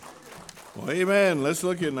Well, amen. Let's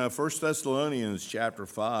look in 1 Thessalonians chapter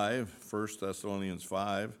 5, 1 Thessalonians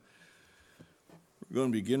 5. We're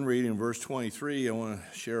going to begin reading verse 23. I want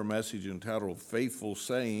to share a message entitled Faithful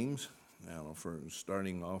Sayings. Now, for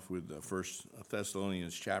starting off with 1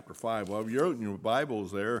 Thessalonians chapter 5. Well, if you're in your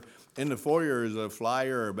Bibles there, in the foyer is a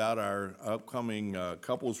flyer about our upcoming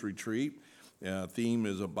couples retreat. Theme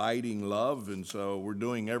is abiding love, and so we're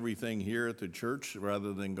doing everything here at the church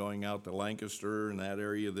rather than going out to Lancaster and that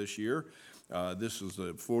area this year. This is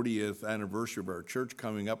the 40th anniversary of our church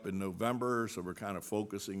coming up in November, so we're kind of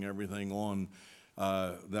focusing everything on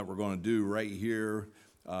that we're going to do right here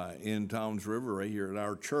in Toms River, right here at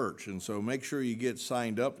our church. And so make sure you get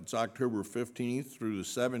signed up. It's October 15th through the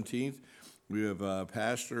 17th. We have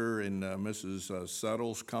Pastor and Mrs.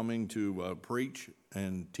 Settles coming to preach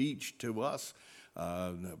and teach to us.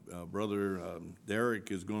 Brother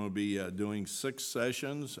Derek is going to be doing 6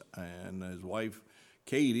 sessions, and his wife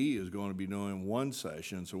Katie is going to be doing 1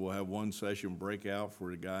 session. So we'll have 1 session breakout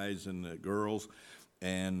for the guys and the girls.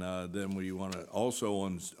 And then we want to also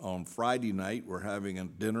on Friday night, we're having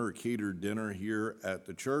a catered dinner here at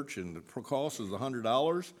the church, and the cost is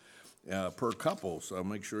 $100 per couple. So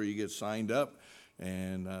make sure you get signed up.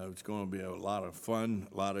 And it's going to be a lot of fun,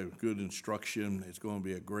 a lot of good instruction. It's going to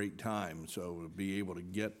be a great time. So we'll be able to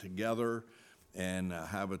get together and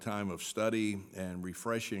have a time of study and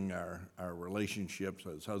refreshing our relationships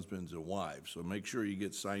as husbands and wives. So make sure you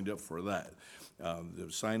get signed up for that.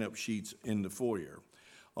 The sign-up sheet's in the foyer.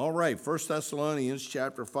 All right, 1 Thessalonians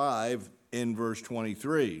chapter 5 in verse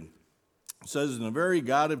 23. It says, "And the very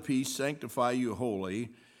God of peace sanctify you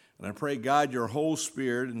wholly. And I pray, God, your whole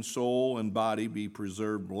spirit and soul and body be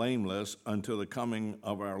preserved blameless until the coming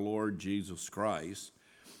of our Lord Jesus Christ.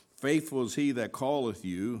 Faithful is he that calleth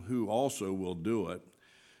you, who also will do it.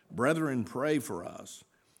 Brethren, pray for us.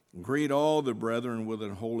 Greet all the brethren with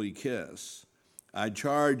a holy kiss. I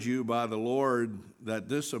charge you by the Lord that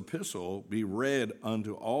this epistle be read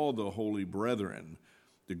unto all the holy brethren.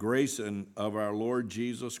 The grace of our Lord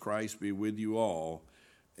Jesus Christ be with you all.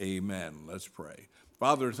 Amen." Let's pray.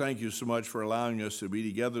 Father, thank you so much for allowing us to be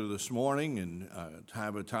together this morning and to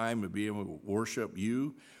have a time of being able to worship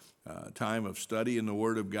you, time of study in the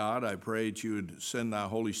Word of God. I pray that you would send thy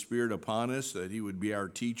Holy Spirit upon us, that he would be our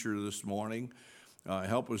teacher this morning.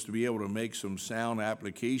 Help us to be able to make some sound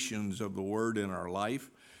applications of the Word in our life,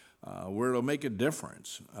 where it'll make a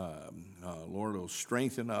difference. Lord, it'll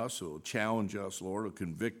strengthen us, it'll challenge us, Lord, it'll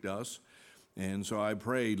convict us. And so I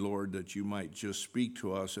pray, Lord, that you might just speak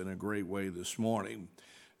to us in a great way this morning.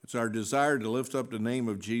 It's our desire to lift up the name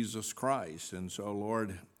of Jesus Christ. And so,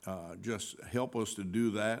 Lord, just help us to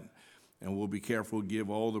do that. And we'll be careful to give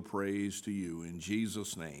all the praise to you. In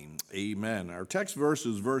Jesus' name, amen. Our text verse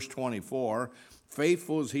is verse 24.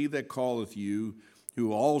 "Faithful is he that calleth you,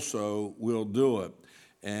 who also will do it."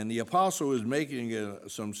 And the apostle is making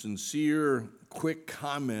some sincere, quick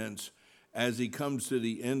comments as he comes to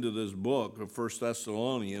the end of this book of 1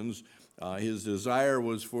 Thessalonians. His desire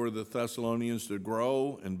was for the Thessalonians to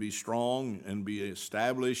grow and be strong and be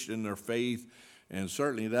established in their faith. And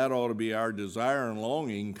certainly that ought to be our desire and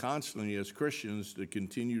longing constantly as Christians, to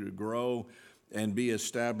continue to grow and be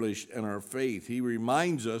established in our faith. He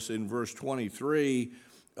reminds us in verse 23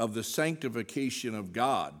 of the sanctification of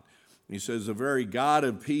God. He says, "The very God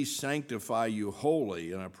of peace sanctify you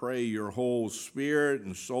wholly, and I pray your whole spirit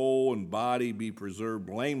and soul and body be preserved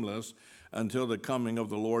blameless until the coming of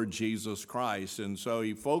the Lord Jesus Christ." And so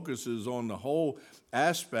he focuses on the whole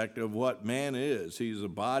aspect of what man is. He's a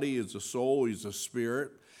body, he's a soul, he's a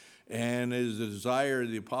spirit. And his desire,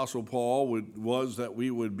 the Apostle Paul, was that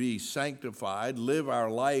we would be sanctified, live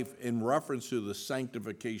our life in reference to the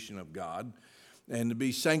sanctification of God. And to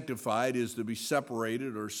be sanctified is to be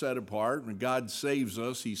separated or set apart. When God saves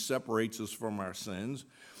us, he separates us from our sins.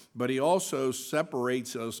 But he also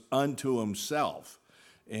separates us unto himself.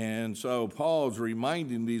 And so Paul's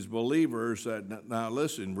reminding these believers that, now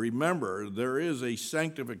listen, remember, there is a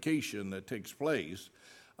sanctification that takes place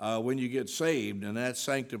when you get saved. And that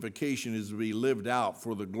sanctification is to be lived out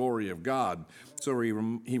for the glory of God. So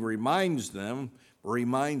he reminds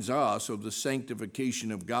us of the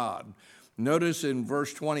sanctification of God. Notice in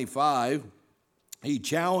verse 25, he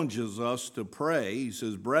challenges us to pray. He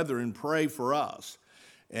says, "Brethren, pray for us."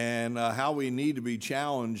 And how we need to be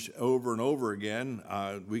challenged over and over again.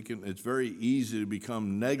 It's very easy to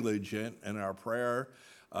become negligent in our prayer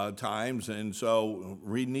times. And so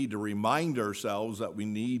we need to remind ourselves that we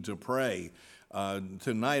need to pray.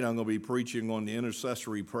 Tonight I'm going to be preaching on the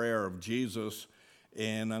intercessory prayer of Jesus.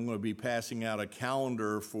 And I'm going to be passing out a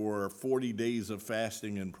calendar for 40 days of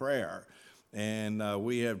fasting and prayer. And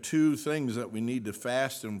we have two things that we need to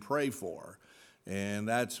fast and pray for. And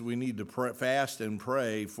that's we need to fast and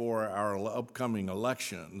pray for our upcoming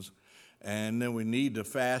elections. And then we need to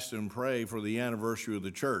fast and pray for the anniversary of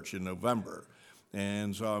the church in November.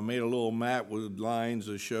 And so I made a little map with lines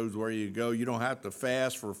that shows where you go. You don't have to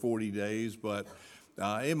fast for 40 days, but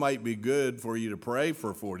it might be good for you to pray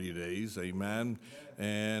for 40 days, amen.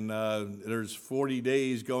 And there's 40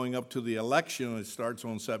 days going up to the election. It starts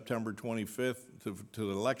on September 25th to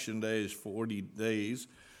the election day is 40 days.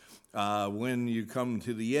 When you come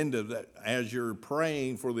to the end of that, as you're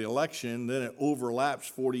praying for the election, then it overlaps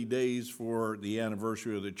 40 days for the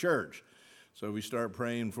anniversary of the church. So we start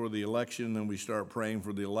praying for the election, and we start praying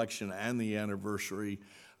for the election and the anniversary,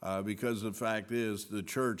 because the fact is the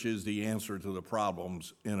church is the answer to the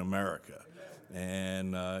problems in America.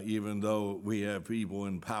 And even though we have people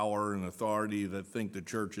in power and authority that think the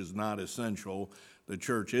church is not essential, the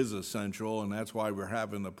church is essential, and that's why we're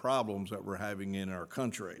having the problems that we're having in our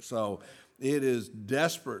country. So it is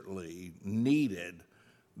desperately needed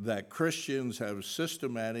that Christians have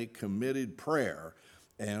systematic, committed prayer.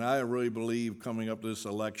 And I really believe coming up this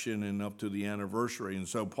election and up to the anniversary. And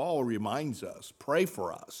so Paul reminds us, pray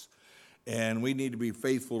for us. And we need to be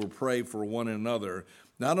faithful to pray for one another.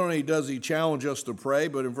 Not only does he challenge us to pray,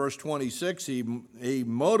 but in verse 26, he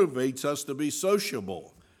motivates us to be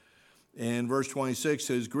sociable. And verse 26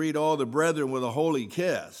 says, greet all the brethren with a holy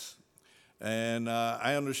kiss. And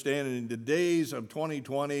I understand in the days of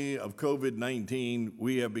 2020, of COVID-19,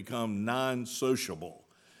 we have become non-sociable.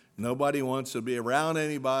 Nobody wants to be around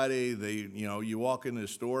anybody. You walk in the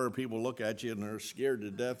store, people look at you and they're scared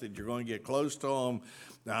to death that you're going to get close to them.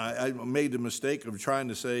 I made the mistake of trying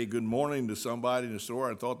to say good morning to somebody in the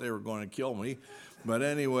store. I thought they were going to kill me. But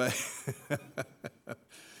anyway,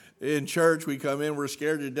 in church, we come in, we're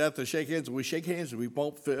scared to death to shake hands. We shake hands and we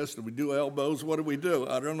bump fists and we do elbows. What do?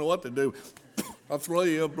 I don't know what to do. I'll throw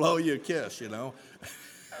you, blow you a kiss,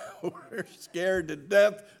 We're scared to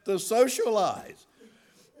death to socialize.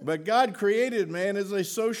 But God created man as a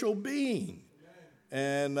social being.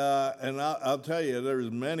 And I'll tell you, there's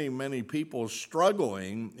many, many people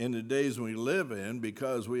struggling in the days we live in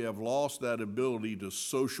because we have lost that ability to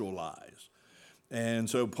socialize. And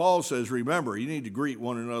so Paul says, remember, you need to greet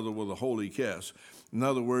one another with a holy kiss. In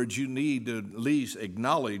other words, you need to at least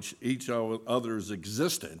acknowledge each other's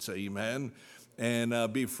existence, amen,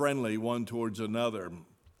 and be friendly one towards another.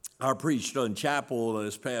 I preached on chapel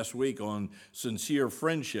this past week on sincere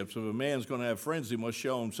friendships. If a man's going to have friends, he must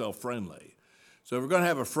show himself friendly. So if we're going to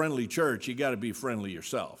have a friendly church, you got to be friendly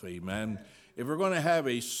yourself, amen. If we're going to have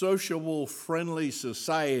a sociable, friendly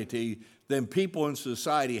society, then people in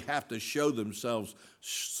society have to show themselves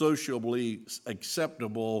sociably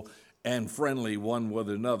acceptable and friendly one with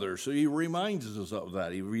another. So he reminds us of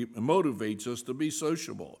that. He motivates us to be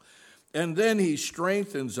sociable. And then he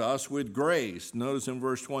strengthens us with grace. Notice in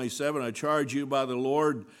verse 27, I charge you by the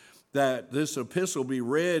Lord that this epistle be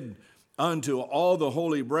read unto all the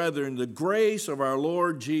holy brethren. The grace of our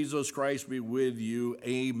Lord Jesus Christ be with you.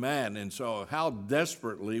 Amen. And so how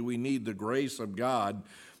desperately we need the grace of God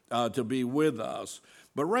to be with us.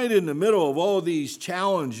 But right in the middle of all these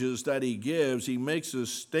challenges that he gives, he makes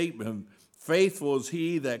this statement, faithful is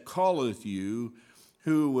he that calleth you,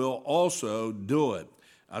 who will also do it.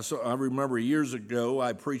 I remember years ago,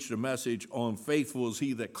 I preached a message on faithful is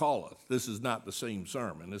he that calleth. This is not the same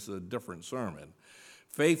sermon. This is a different sermon.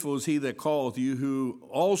 Faithful is he that calleth you, who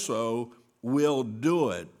also will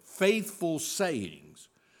do it. Faithful sayings.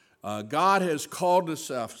 God has called us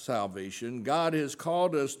to salvation. God has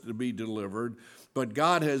called us to be delivered. But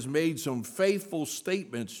God has made some faithful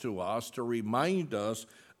statements to us to remind us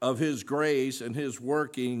of his grace and his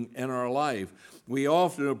working in our life. We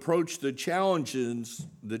often approach the challenges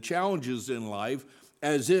in life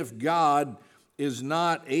as if God is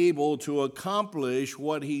not able to accomplish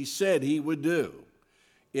what he said he would do.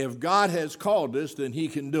 If God has called us, then he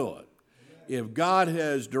can do it. If God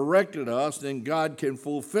has directed us, then God can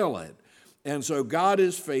fulfill it. And so God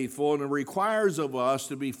is faithful, and it requires of us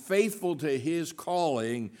to be faithful to his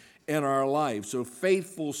calling in our life. So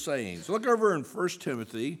faithful sayings. Look over in 1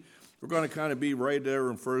 Timothy. We're going to kind of be right there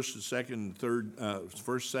in 1st,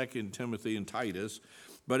 2nd Timothy, and Titus.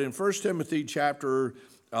 But in 1 Timothy chapter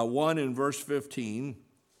 1 and verse 15,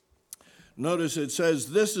 notice it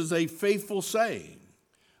says, this is a faithful saying.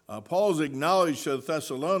 Paul's acknowledged to the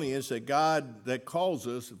Thessalonians that God that calls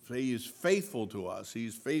us, he is faithful to us.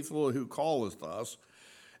 He's faithful who calleth us.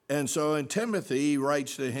 And so in Timothy, he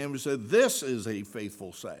writes to him and said, this is a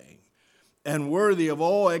faithful saying, and worthy of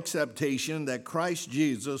all acceptation, that Christ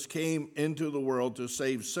Jesus came into the world to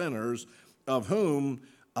save sinners, of whom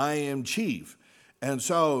I am chief. And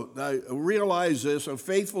so realize this, a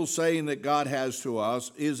faithful saying that God has to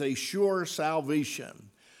us is a sure salvation.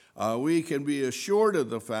 We can be assured of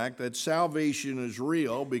the fact that salvation is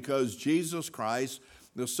real because Jesus Christ,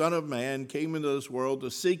 the Son of Man, came into this world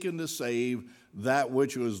to seek and to save that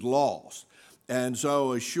which was lost. And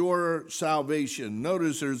so a sure salvation.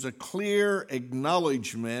 Notice there's a clear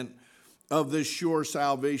acknowledgement of this sure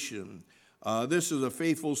salvation. This is a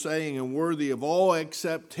faithful saying and worthy of all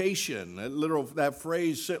acceptation. That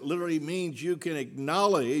phrase literally means you can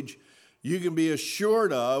acknowledge, you can be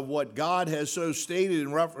assured of what God has so stated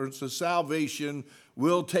in reference to salvation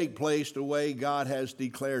will take place the way God has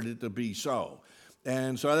declared it to be so.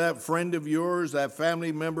 And so that friend of yours, that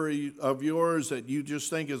family member of yours that you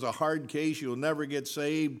just think is a hard case, you'll never get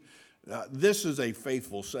saved, this is a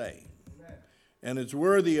faithful saying. Amen. And it's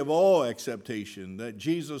worthy of all acceptation that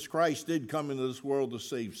Jesus Christ did come into this world to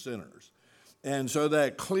save sinners. And so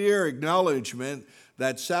that clear acknowledgement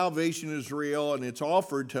that salvation is real and it's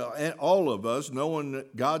offered to all of us, knowing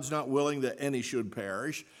God's not willing that any should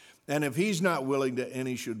perish. And if he's not willing that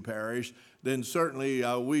any should perish, then certainly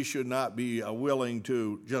we should not be willing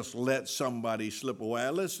to just let somebody slip away. I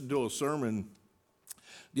listened to a sermon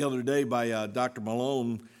the other day by Dr.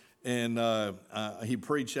 Malone, and he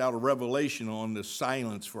preached out a revelation on the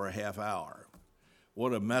silence for a half hour.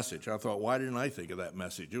 What a message. I thought, why didn't I think of that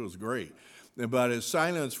message? It was great. About his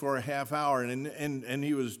silence for a half hour, and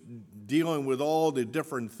he was dealing with all the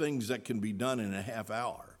different things that can be done in a half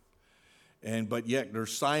hour. But yet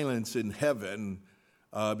there's silence in heaven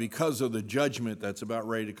because of the judgment that's about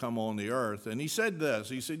ready to come on the earth. And he said this,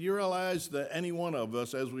 he said, you realize that any one of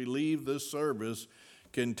us, as we leave this service,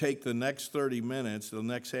 can take the next 30 minutes, the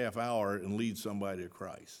next half hour, and lead somebody to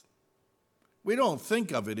Christ. We don't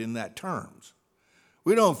think of it in that terms.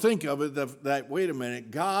 We don't think of it that wait a minute,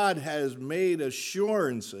 God has made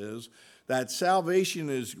assurances that salvation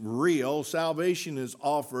is real, salvation is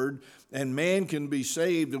offered, and man can be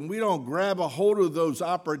saved. And we don't grab a hold of those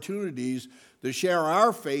opportunities to share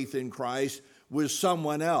our faith in Christ with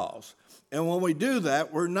someone else. And when we do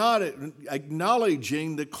that, we're not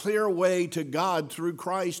acknowledging the clear way to God through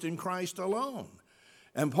Christ and Christ alone.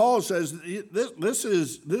 And Paul says this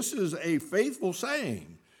is a faithful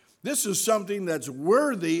saying. This is something that's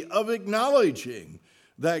worthy of acknowledging,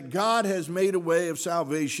 that God has made a way of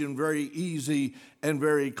salvation very easy and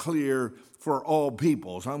very clear for all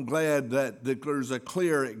peoples. I'm glad that there's a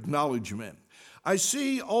clear acknowledgement. I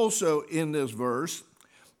see also in this verse,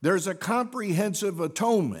 there's a comprehensive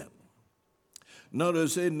atonement.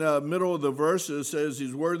 Notice in the middle of the verse, it says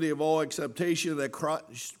he's worthy of all acceptation, that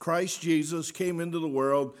Christ Jesus came into the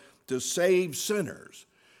world to save sinners.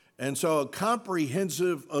 And so a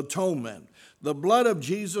comprehensive atonement. The blood of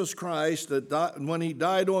Jesus Christ, when he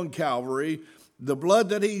died on Calvary, the blood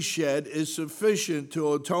that he shed is sufficient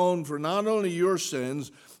to atone for not only your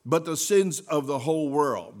sins, but the sins of the whole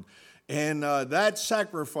world. And that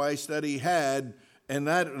sacrifice that he had and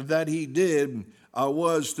that he did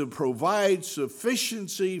was to provide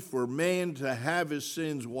sufficiency for man to have his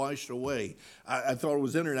sins washed away. I thought it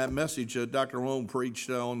was in that message Dr. Malone preached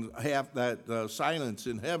on silence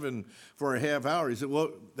in heaven for a half hour. He said,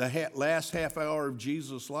 well, the last half hour of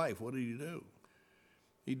Jesus' life, what did he do?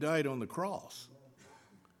 He died on the cross.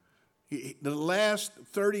 The last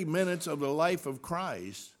 30 minutes of the life of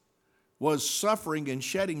Christ was suffering and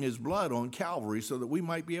shedding his blood on Calvary so that we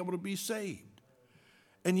might be able to be saved.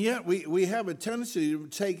 And yet we have a tendency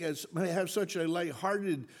to have such a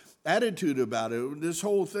lighthearted attitude about it. This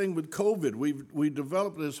whole thing with COVID, we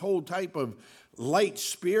developed this whole type of light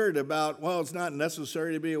spirit about, well, it's not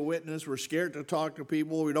necessary to be a witness. We're scared to talk to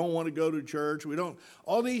people. We don't want to go to church.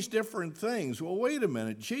 All these different things. Well, wait a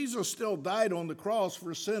minute. Jesus still died on the cross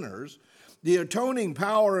for sinners. The atoning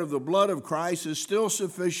power of the blood of Christ is still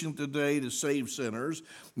sufficient today to save sinners.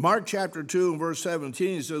 Mark chapter 2 and verse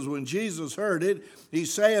 17 says, when Jesus heard it, he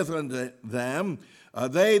saith unto them,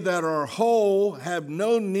 they that are whole have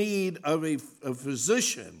no need of a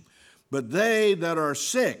physician, but they that are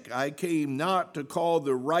sick. I came not to call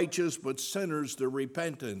the righteous, but sinners to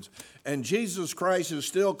repentance. And Jesus Christ is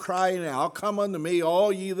still crying out, come unto me,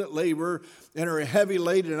 all ye that labor and are heavy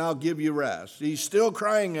laden, and I'll give you rest. He's still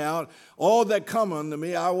crying out, all that come unto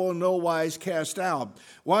me, I will no wise cast out.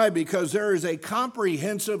 Why? Because there is a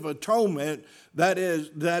comprehensive atonement that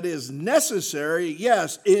is necessary.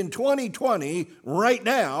 Yes, in 2020, right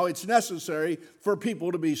now, it's necessary for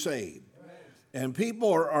people to be saved. And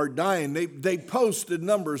people are dying. They posted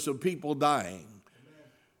numbers of people dying.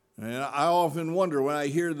 And I often wonder, when I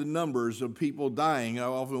hear the numbers of people dying, I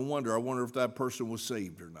wonder if that person was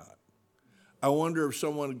saved or not. I wonder if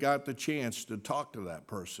someone got the chance to talk to that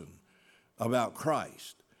person about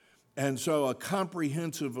Christ. And so a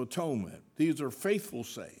comprehensive atonement. These are faithful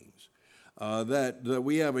sayings that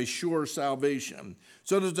we have a sure salvation.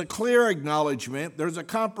 So there's a clear acknowledgement. There's a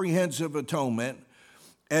comprehensive atonement.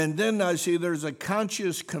 And then I see there's a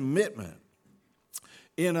conscious commitment.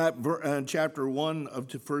 In chapter 1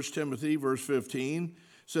 of 1 Timothy, verse 15,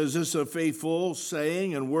 says, this is a faithful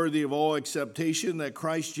saying and worthy of all acceptation that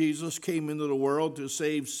Christ Jesus came into the world to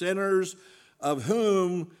save sinners, of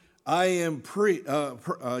whom I am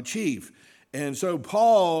chief. And so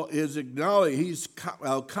Paul is acknowledging, he's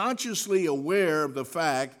consciously aware of the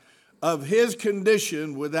fact of his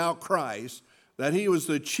condition without Christ, that he was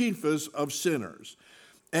the chiefest of sinners.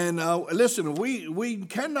 And listen, we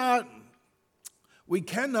cannot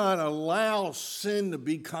allow sin to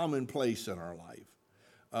be commonplace in our life.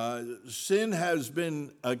 Sin has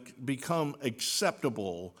become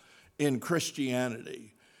acceptable in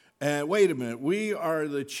Christianity. And wait a minute, we are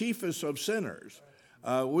the chiefest of sinners.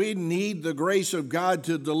 We need the grace of God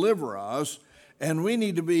to deliver us, and we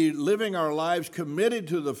need to be living our lives committed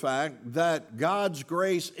to the fact that God's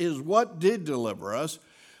grace is what did deliver us,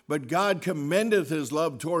 but God commendeth his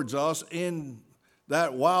love towards us in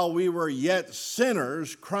that while we were yet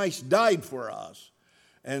sinners, Christ died for us.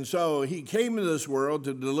 And so he came into this world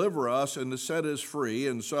to deliver us and to set us free.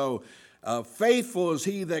 And so faithful is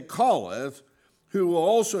he that calleth, who will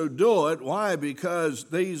also do it. Why? Because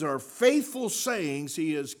these are faithful sayings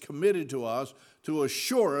he has committed to us to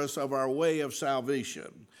assure us of our way of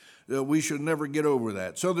salvation. We should never get over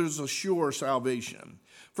that. So there's a sure salvation.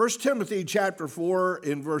 1 Timothy chapter 4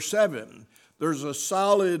 in verse 7, there's a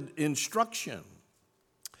solid instruction.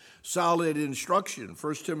 Solid instruction.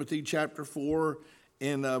 1 Timothy chapter 4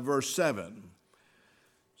 in verse 7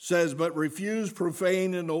 says, but refuse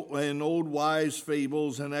profane and old wise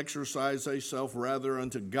fables, and exercise thyself rather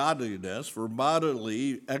unto godliness. For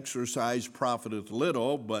bodily exercise profiteth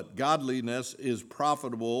little, but godliness is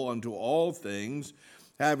profitable unto all things,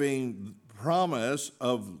 having promise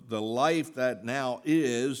of the life that now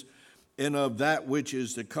is, and of that which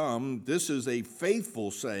is to come. This is a faithful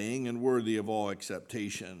saying and worthy of all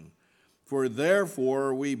acceptation. For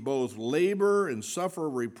therefore we both labor and suffer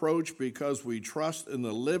reproach, because we trust in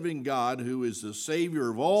the living God, who is the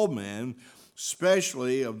Savior of all men,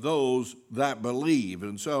 especially of those that believe.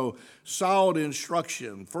 And so, solid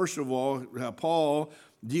instruction. First of all, Paul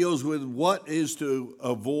deals with what is to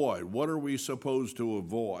avoid. What are we supposed to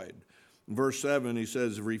avoid? Verse 7, he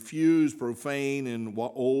says, refuse profane and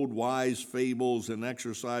old wise fables, and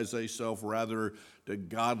exercise thyself rather to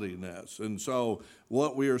godliness. And so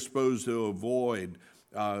what we are supposed to avoid,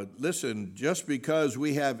 listen, just because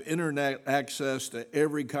we have internet access to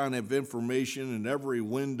every kind of information and every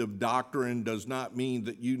wind of doctrine does not mean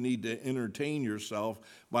that you need to entertain yourself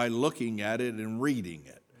by looking at it and reading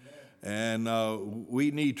it. Amen. And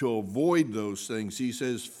we need to avoid those things. He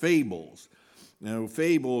says fables. You know,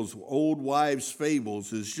 fables, old wives'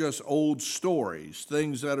 fables, is just old stories,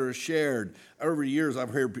 things that are shared. Over the years, I've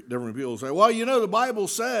heard different people say, well, you know, the Bible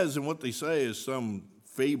says, and what they say is some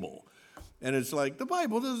fable. And it's like, the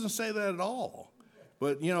Bible doesn't say that at all.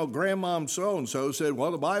 But, you know, grandmom so-and-so said, well,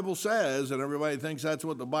 the Bible says, and everybody thinks that's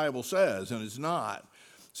what the Bible says, and it's not.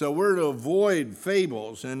 So we're to avoid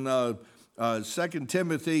fables. And 2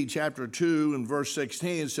 Timothy chapter 2 and verse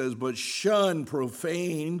 16 says, but shun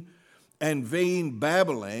profane and vain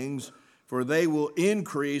babblings, for they will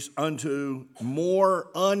increase unto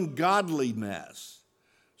more ungodliness.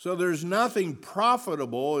 So there's nothing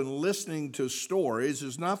profitable in listening to stories.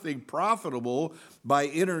 There's nothing profitable by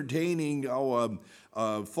entertaining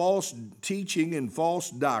false teaching and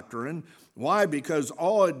false doctrine. Why? Because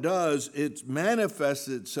all it does, it manifests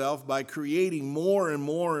itself by creating more and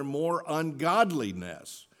more and more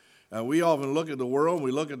ungodliness. We often look at the world,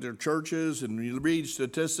 we look at their churches, and we read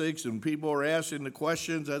statistics, and people are asking the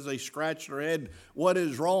questions as they scratch their head, what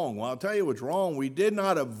is wrong? Well, I'll tell you what's wrong. We did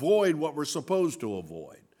not avoid what we're supposed to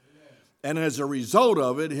avoid. Amen. And as a result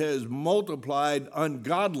of it, has multiplied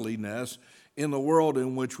ungodliness in the world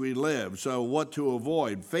in which we live. So what to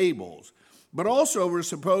avoid? Fables. But also we're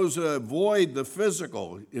supposed to avoid the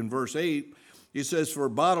physical. In verse 8, he says, for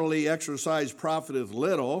bodily exercise profiteth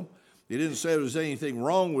little. He didn't say there was anything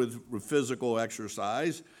wrong with physical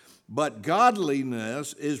exercise, but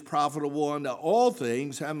godliness is profitable unto all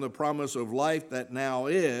things, having the promise of life that now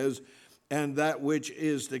is, and that which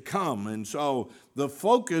is to come. And so the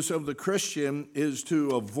focus of the Christian is to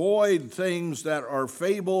avoid things that are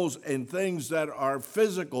fables and things that are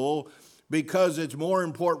physical, because it's more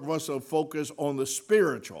important for us to focus on the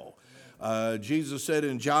spiritual. Jesus said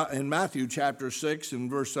in Matthew chapter 6 and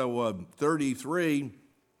verse 33,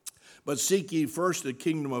 but seek ye first the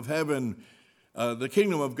kingdom of heaven, the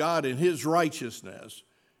kingdom of God and his righteousness,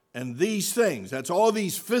 and these things, that's all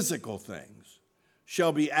these physical things,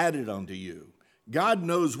 shall be added unto you. God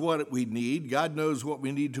knows what we need. God knows what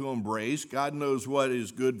we need to embrace. God knows what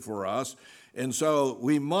is good for us. And so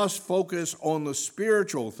we must focus on the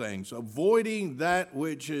spiritual things, avoiding that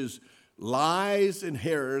which is lies and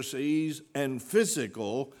heresies and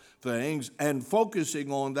physical things, and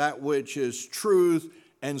focusing on that which is truth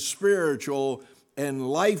and spiritual and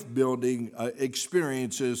life-building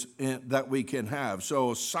experiences that we can have.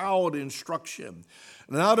 So solid instruction.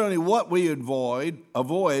 Not only what we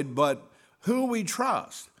avoid, but who we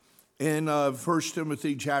trust. In 1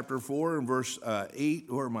 Timothy chapter 4 and verse 8,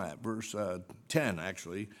 or verse 10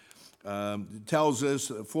 actually, tells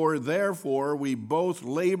us, for therefore we both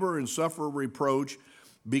labor and suffer reproach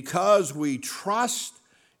because we trust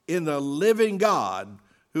in the living God,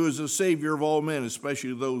 who is the Savior of all men,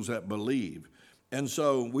 especially those that believe. And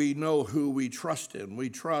so we know who we trust in. We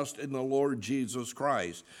trust in the Lord Jesus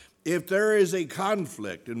Christ. If there is a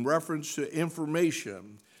conflict in reference to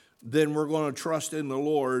information, then we're going to trust in the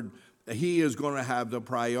Lord. He is going to have the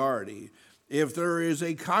priority. If there is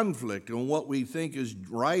a conflict in what we think is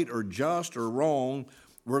right or just or wrong,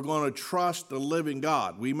 we're going to trust the living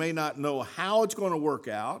God. We may not know how it's going to work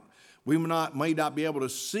out. We may not be able to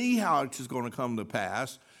see how it's going to come to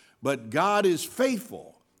pass, but God is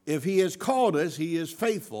faithful. If he has called us, he is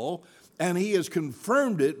faithful, and he has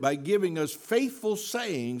confirmed it by giving us faithful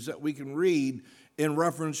sayings that we can read in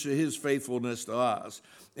reference to his faithfulness to us.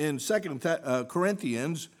 In 2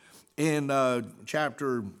 Corinthians, in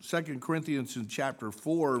 2 Corinthians in chapter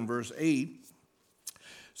 4 and verse 8,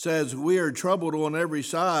 says, we are troubled on every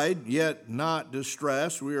side, yet not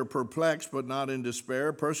distressed. We are perplexed, but not in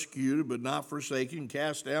despair, persecuted, but not forsaken,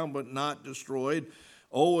 cast down, but not destroyed,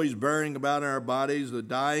 always bearing about in our bodies the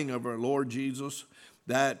dying of our Lord Jesus,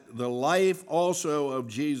 that the life also of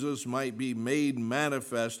Jesus might be made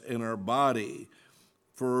manifest in our body.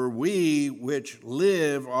 For we which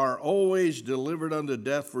live are always delivered unto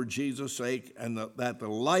death for Jesus' sake, and that the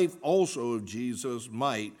life also of Jesus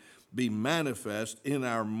might be manifest in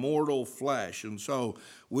our mortal flesh. And so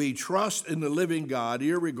we trust in the living God,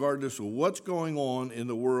 irregardless of what's going on in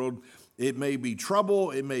the world. It may be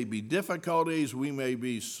trouble, it may be difficulties, we may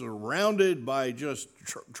be surrounded by just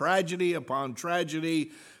tragedy upon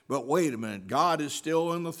tragedy, but wait a minute, God is still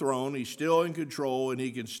on the throne, he's still in control, and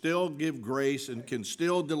he can still give grace and can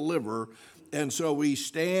still deliver. And so we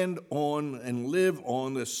stand on and live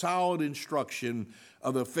on the solid instruction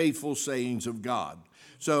of the faithful sayings of God.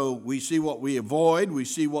 So we see what we avoid, we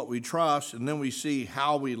see what we trust, and then we see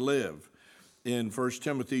how we live. In 1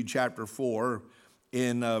 Timothy chapter 4,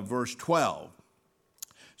 in verse 12,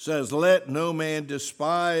 says, let no man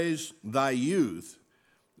despise thy youth,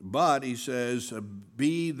 but, he says,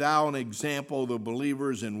 be thou an example of the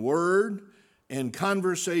believers in word, in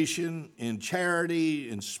conversation, in charity,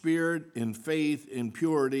 in spirit, in faith, in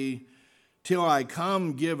purity, till I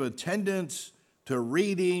come, give attendance to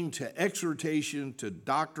reading, to exhortation, to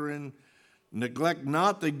doctrine. Neglect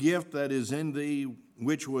not the gift that is in thee,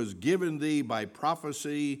 which was given thee by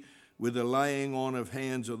prophecy, with the laying on of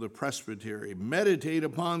hands of the presbytery. Meditate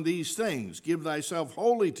upon these things. Give thyself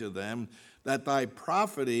wholly to them, that thy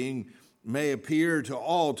profiting may appear to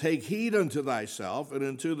all. Take heed unto thyself and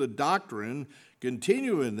unto the doctrine.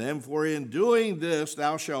 Continue in them, for in doing this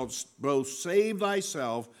thou shalt both save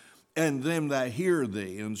thyself and them that hear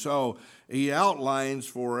thee. And so he outlines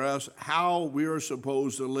for us how we are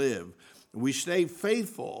supposed to live. We stay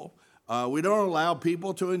faithful. We don't allow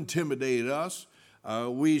people to intimidate us.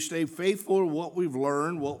 We stay faithful to what we've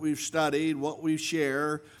learned, what we've studied, what we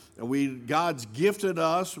share. God's gifted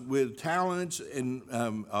us with talents and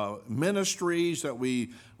ministries that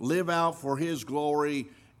we live out for his glory,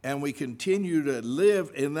 and we continue to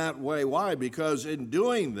live in that way. Why? Because in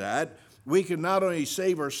doing that, we can not only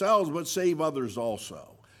save ourselves, but save others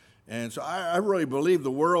also. And so I really believe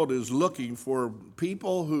the world is looking for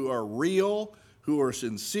people who are real, who are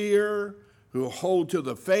sincere, who hold to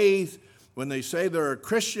the faith. When they say they're a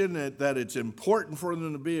Christian, that it's important for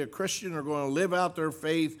them to be a Christian, are going to live out their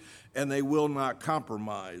faith, and they will not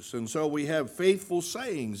compromise. And so we have faithful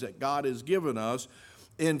sayings that God has given us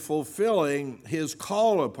in fulfilling his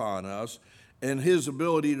call upon us and his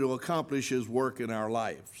ability to accomplish his work in our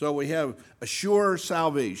life. So we have a sure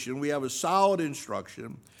salvation. We have a solid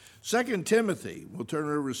instruction. 2 Timothy, we'll turn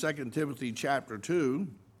over to 2 Timothy chapter 2.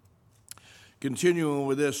 Continuing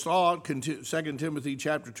with this thought, 2 Timothy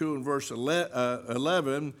chapter 2 and verse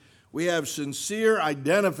 11, We have sincere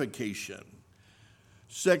identification.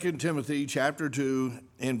 2 Timothy chapter 2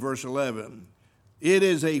 and verse 11. It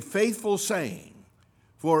is a faithful saying,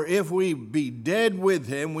 for if we be dead with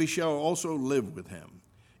him, we shall also live with him.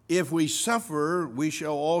 If we suffer, we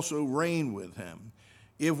shall also reign with him.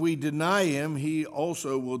 If we deny him, he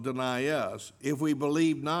also will deny us. If we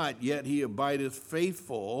believe not, yet he abideth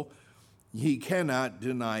faithful, he cannot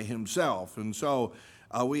deny himself. And so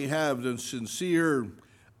we have the sincere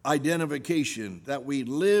identification that we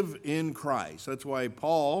live in Christ. That's why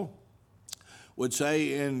Paul would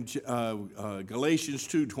say in Galatians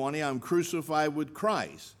 2:20, I'm crucified with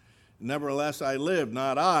Christ. Nevertheless I live,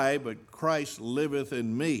 not I, but Christ liveth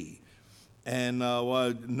in me. And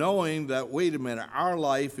knowing that, wait a minute, our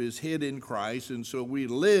life is hid in Christ, and so we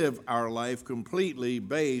live our life completely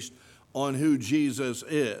based on who Jesus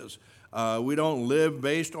is. We don't live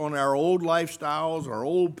based on our old lifestyles, our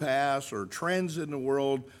old past, or trends in the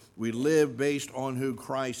world. We live based on who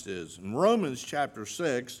Christ is. In Romans chapter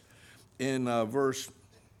 6, in verse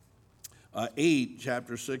 8,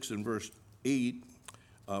 chapter 6 and verse 8,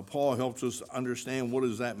 Paul helps us understand what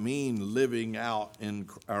does that mean, living out in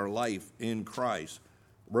our life in Christ.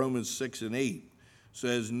 Romans 6 and 8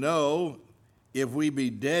 says, no, if we be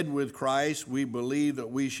dead with Christ, we believe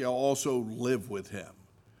that we shall also live with him.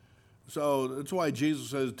 So that's why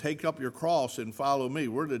Jesus says, take up your cross and follow me.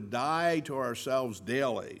 We're to die to ourselves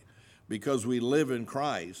daily because we live in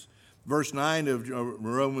Christ. Verse 9 of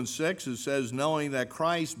Romans 6, it says, knowing that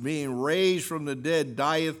Christ being raised from the dead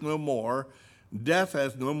dieth no more, death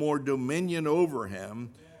hath no more dominion over him.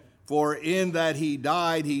 For in that he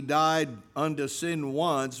died unto sin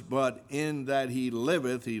once, but in that he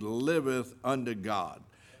liveth unto God.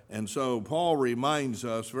 And so Paul reminds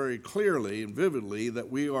us very clearly and vividly that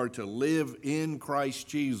we are to live in Christ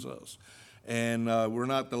Jesus, and we're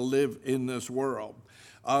not to live in this world.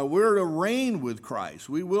 We're to reign with Christ.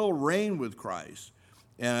 We will reign with Christ,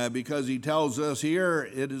 because he tells us here,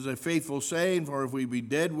 it is a faithful saying, for if we be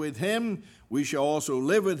dead with him, we shall also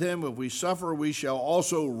live with him. If we suffer, we shall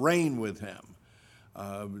also reign with him.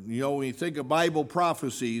 When you think of Bible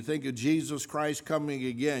prophecy, you think of Jesus Christ coming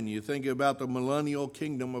again. You think about the millennial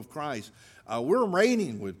kingdom of Christ. We're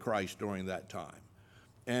reigning with Christ during that time.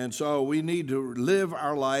 And so we need to live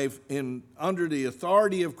our life under the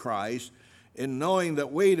authority of Christ, and knowing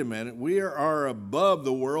that, wait a minute, we are above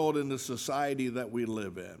the world and the society that we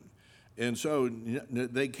live in. And so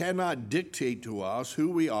they cannot dictate to us who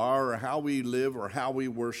we are or how we live or how we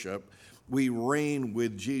worship. We reign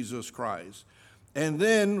with Jesus Christ. And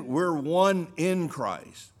then we're one in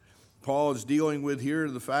Christ. Paul is dealing with here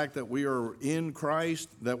the fact that we are in Christ,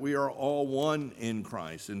 that we are all one in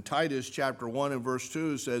Christ. In Titus chapter 1 and verse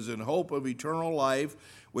 2 it says, in hope of eternal life,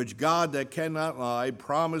 which God that cannot lie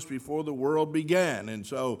promised before the world began. And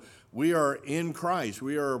so we are in Christ.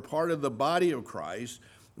 We are a part of the body of Christ.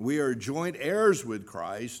 We are joint heirs with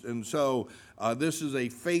Christ. And so this is a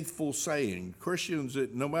faithful saying. Christians,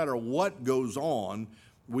 no matter what goes on,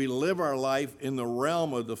 we live our life in the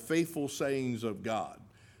realm of the faithful sayings of God.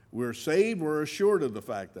 We're saved. We're assured of the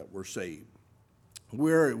fact that we're saved.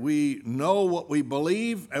 We know what we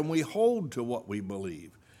believe, and we hold to what we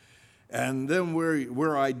believe. And then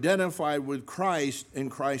we're identified with Christ and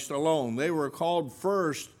Christ alone. They were called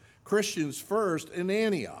Christians first in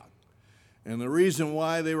Antioch. And the reason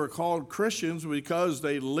why they were called Christians was because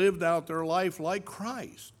they lived out their life like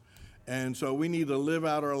Christ. And so we need to live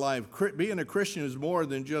out our life. Being a Christian is more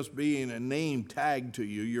than just being a name tagged to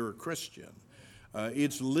you. You're a Christian.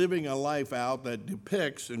 It's living a life out that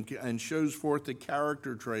depicts and shows forth the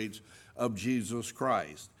character traits of Jesus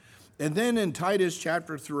Christ. And then in Titus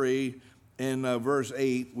chapter 3 in verse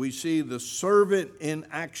 8, we see the servant in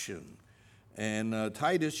action. And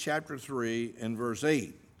Titus chapter 3 and verse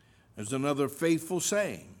 8 is another faithful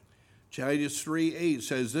saying. Titus 3:8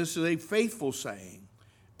 says, this is a faithful saying.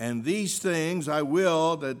 And these things I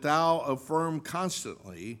will that thou affirm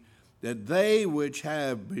constantly, that they which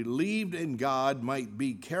have believed in God might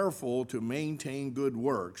be careful to maintain good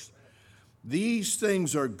works. These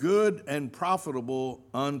things are good and profitable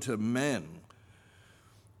unto men.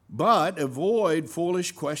 But avoid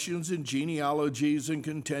foolish questions and genealogies and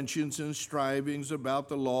contentions and strivings about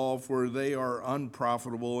the law, for they are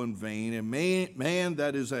unprofitable and vain. And man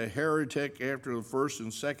that is a heretic after the first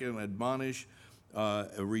and second admonish,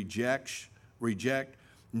 reject,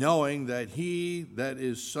 knowing that he that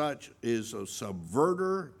is such is a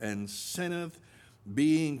subverter and sinneth,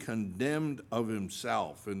 being condemned of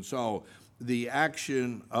himself. And so the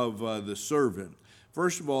action of the servant.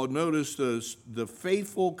 First of all, notice the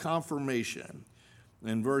faithful confirmation.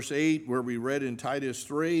 In verse 8, where we read in Titus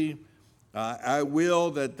 3, I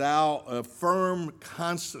will that thou affirm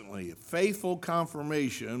constantly, faithful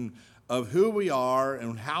confirmation of who we are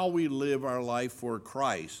and how we live our life for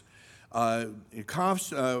Christ.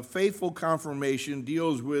 Faithful confirmation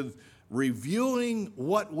deals with reviewing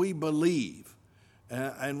what we believe,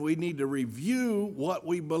 and we need to review what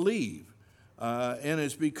we believe. And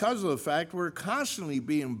it's because of the fact we're constantly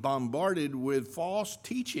being bombarded with false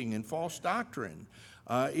teaching and false doctrine.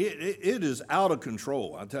 It is out of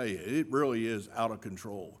control, I tell you. It really is out of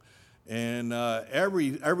control. And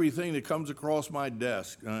everything that comes across my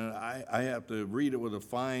desk, I have to read it with a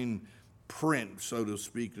fine print, so to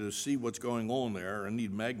speak, to see what's going on there. I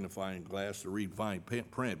need magnifying glass to read fine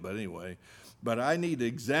print, but anyway. But I need to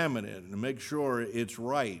examine it and make sure it's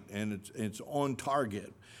right and it's on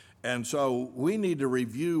target. And so we need to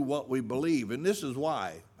review what we believe. And this is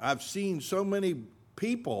why I've seen so many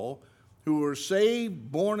people who are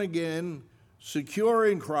saved, born again, secure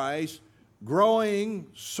in Christ, growing,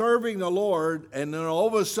 serving the Lord, and then all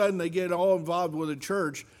of a sudden they get all involved with a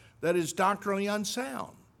church that is doctrinally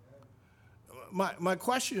unsound. My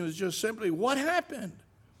question is just simply, what happened?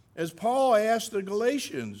 As Paul asked the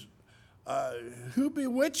Galatians, who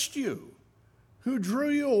bewitched you? Who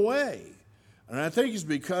drew you away? And I think it's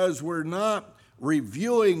because we're not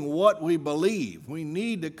reviewing what we believe. We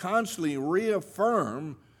need to constantly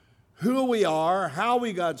reaffirm who we are, how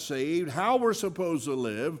we got saved, how we're supposed to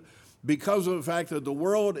live, because of the fact that the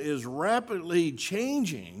world is rapidly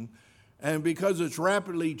changing, and because it's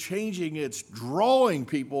rapidly changing, it's drawing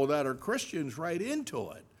people that are Christians right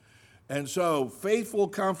into it. And so, faithful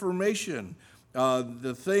confirmation,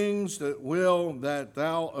 the things that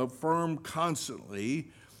thou affirm constantly,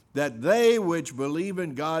 that they which believe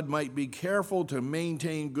in God might be careful to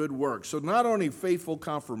maintain good works. So not only faithful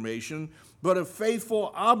confirmation, but a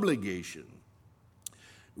faithful obligation.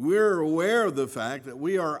 We're aware of the fact that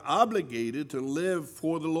we are obligated to live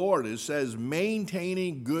for the Lord. It says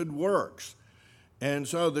maintaining good works. And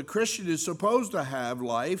so the Christian is supposed to have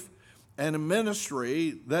life and a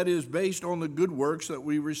ministry that is based on the good works that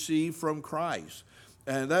we receive from Christ.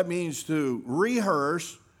 And that means to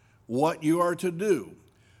rehearse what you are to do.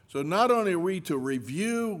 So not only are we to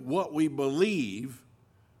review what we believe,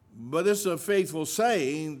 but it's a faithful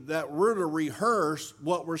saying that we're to rehearse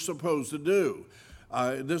what we're supposed to do.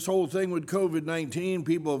 This whole thing with COVID-19,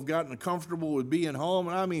 people have gotten comfortable with being home.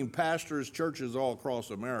 And I mean pastors, churches all across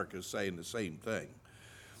America saying the same thing.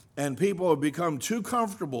 And people have become too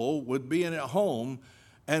comfortable with being at home,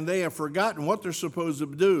 and they have forgotten what they're supposed to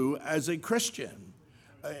do as a Christian.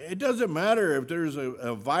 It doesn't matter if there's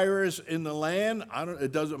a virus in the land.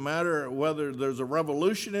 It doesn't matter whether there's a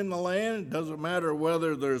revolution in the land. It doesn't matter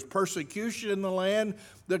whether there's persecution in the land.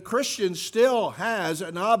 The Christian still has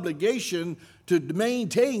an obligation to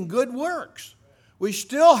maintain good works. We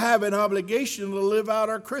still have an obligation to live out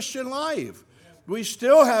our Christian life. We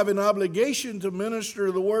still have an obligation to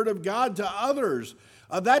minister the Word of God to others.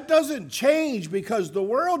 That doesn't change because the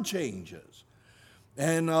world changes.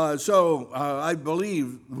 And so I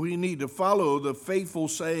believe we need to follow the faithful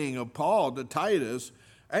saying of Paul to Titus.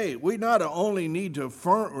 Hey, we not only need to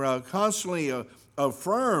constantly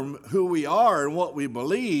affirm who we are and what we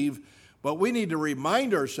believe, but we need to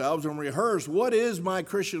remind ourselves and rehearse, what is my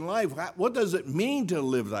Christian life? What does it mean to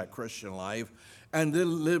live that Christian life? And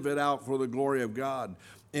then live it out for the glory of God.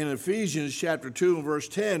 In Ephesians chapter 2 and verse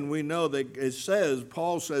 10, we know that it says,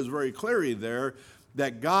 Paul says very clearly there,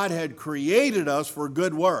 that God had created us for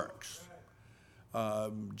good works.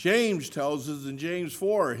 James tells us in James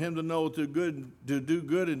 4, him to know to do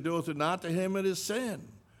good and doeth it not, to him it is sin.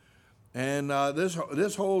 And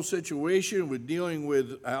this whole situation with dealing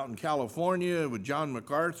with out in California with John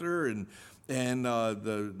MacArthur and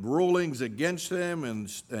the rulings against them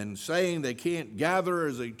and saying they can't gather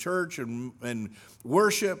as a church and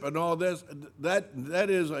worship and all this, that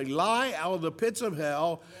is a lie out of the pits of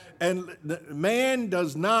hell. And man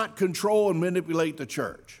does not control and manipulate the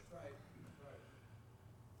church.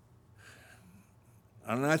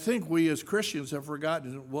 And I think we as Christians have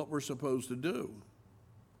forgotten what we're supposed to do.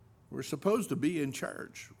 We're supposed to be in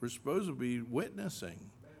church. We're supposed to be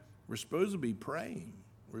witnessing. We're supposed to be praying.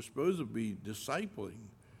 We're supposed to be discipling.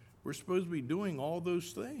 We're supposed to be doing all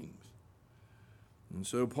those things. And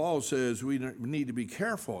so Paul says we need to be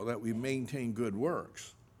careful that we maintain good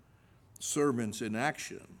works, servants in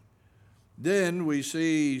action. Then we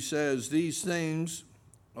see, he says, these things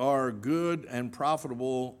are good and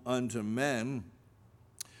profitable unto men.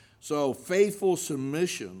 So faithful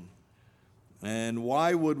submission. And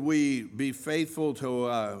why would we be faithful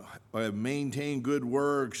to maintain good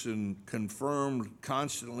works and confirm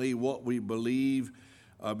constantly what we believe?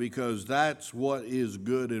 because that's what is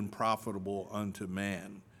good and profitable unto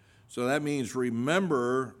man. So that means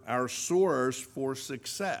remember our source for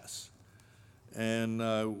success. And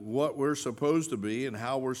what we're supposed to be and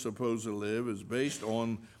how we're supposed to live is based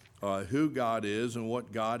on who God is and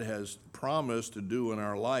what God has promised to do in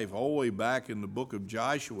our life. All the way back in the book of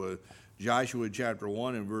Joshua, Joshua chapter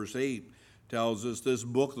 1 and verse 8 tells us, "This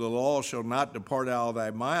book of the law shall not depart out of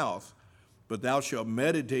thy mouth, but thou shalt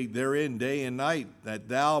meditate therein day and night, that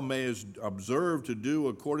thou mayest observe to do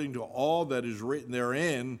according to all that is written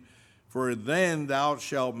therein. For then thou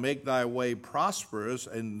shalt make thy way prosperous,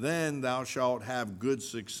 and then thou shalt have good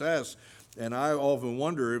success." And I often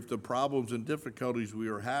wonder if the problems and difficulties we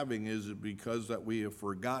are having is it because that we have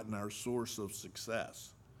forgotten our source of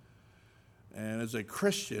success. And as a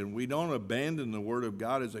Christian, we don't abandon the Word of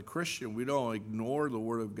God. As a Christian, we don't ignore the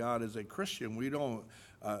Word of God. As a Christian, we don't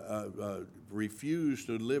refuse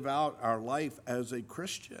to live out our life as a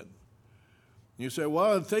Christian. You say,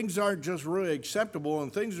 well, things aren't just really acceptable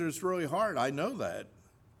and things are just really hard. I know that,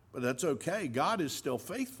 but that's okay. God is still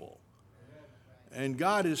faithful, and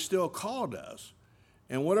God has still called us.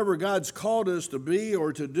 And whatever God's called us to be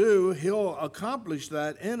or to do, He'll accomplish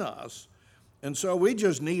that in us. And so we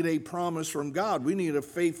just need a promise from God. We need a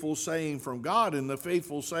faithful saying from God, and the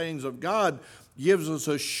faithful sayings of God gives us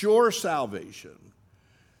a sure salvation.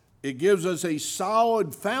 It gives us a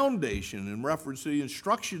solid foundation in reference to the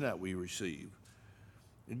instruction that we receive.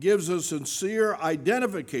 It gives us sincere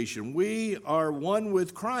identification. We are one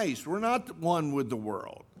with Christ. We're not one with the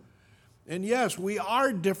world. And yes, we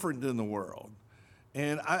are different than the world.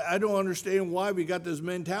 And I don't understand why we got this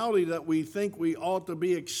mentality that we think we ought to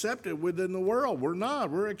be accepted within the world. We're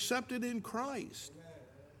not. We're accepted in Christ.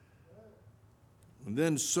 And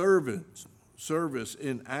then service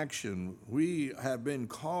in action. We have been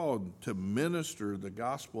called to minister the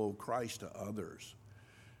gospel of Christ to others.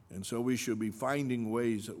 And so we should be finding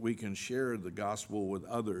ways that we can share the gospel with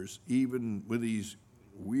others, even with these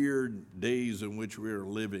weird days in which we are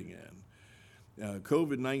living in.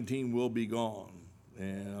 COVID-19 will be gone,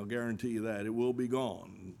 and I'll guarantee you that. It will be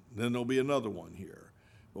gone. Then there'll be another one here.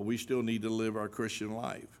 But we still need to live our Christian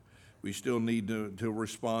life. We still need to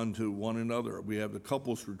respond to one another. We have the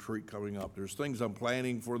couples retreat coming up. There's things I'm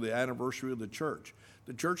planning for the anniversary of the church.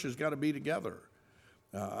 The church has got to be together.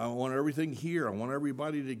 I want everything here. I want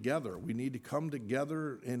everybody together. We need to come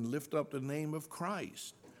together and lift up the name of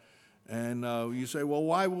Christ. And you say, well,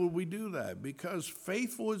 why would we do that? Because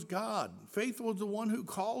faithful is God. Faithful is the one who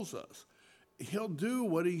calls us. He'll do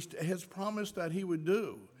what He has promised that He would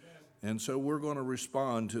do. And so we're going to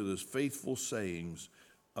respond to this faithful sayings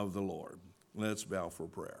of the Lord. Let's bow for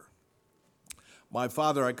prayer. My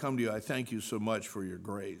Father, I come to you. I thank you so much for your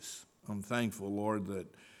grace. I'm thankful, Lord, that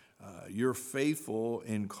you're faithful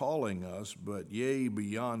in calling us, but yea,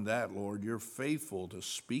 beyond that, Lord, you're faithful to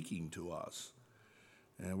speaking to us.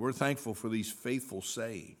 And we're thankful for these faithful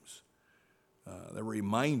sayings that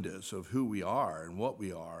remind us of who we are and what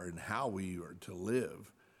we are and how we are to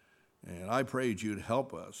live. And I pray that you'd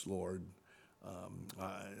help us, Lord.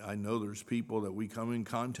 I know there's people that we come in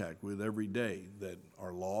contact with every day that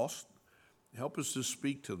are lost. Help us to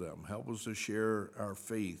speak to them. Help us to share our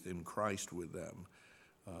faith in Christ with them.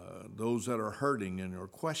 Those that are hurting and are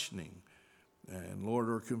questioning and, Lord,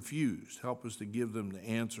 are confused, help us to give them the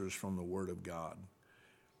answers from the Word of God.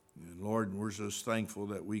 And, Lord, we're just thankful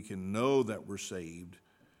that we can know that we're saved.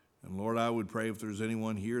 And, Lord, I would pray if there's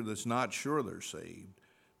anyone here that's not sure they're saved,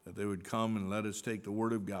 that they would come and let us take the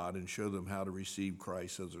Word of God and show them how to receive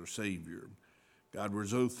Christ as their Savior. God, we're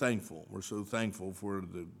so thankful. We're so thankful for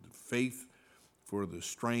the faith, for the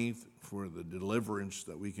strength, for the deliverance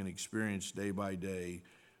that we can experience day by day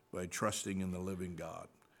by trusting in the living God.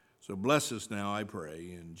 So bless us now, I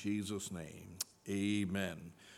pray, in Jesus' name. Amen.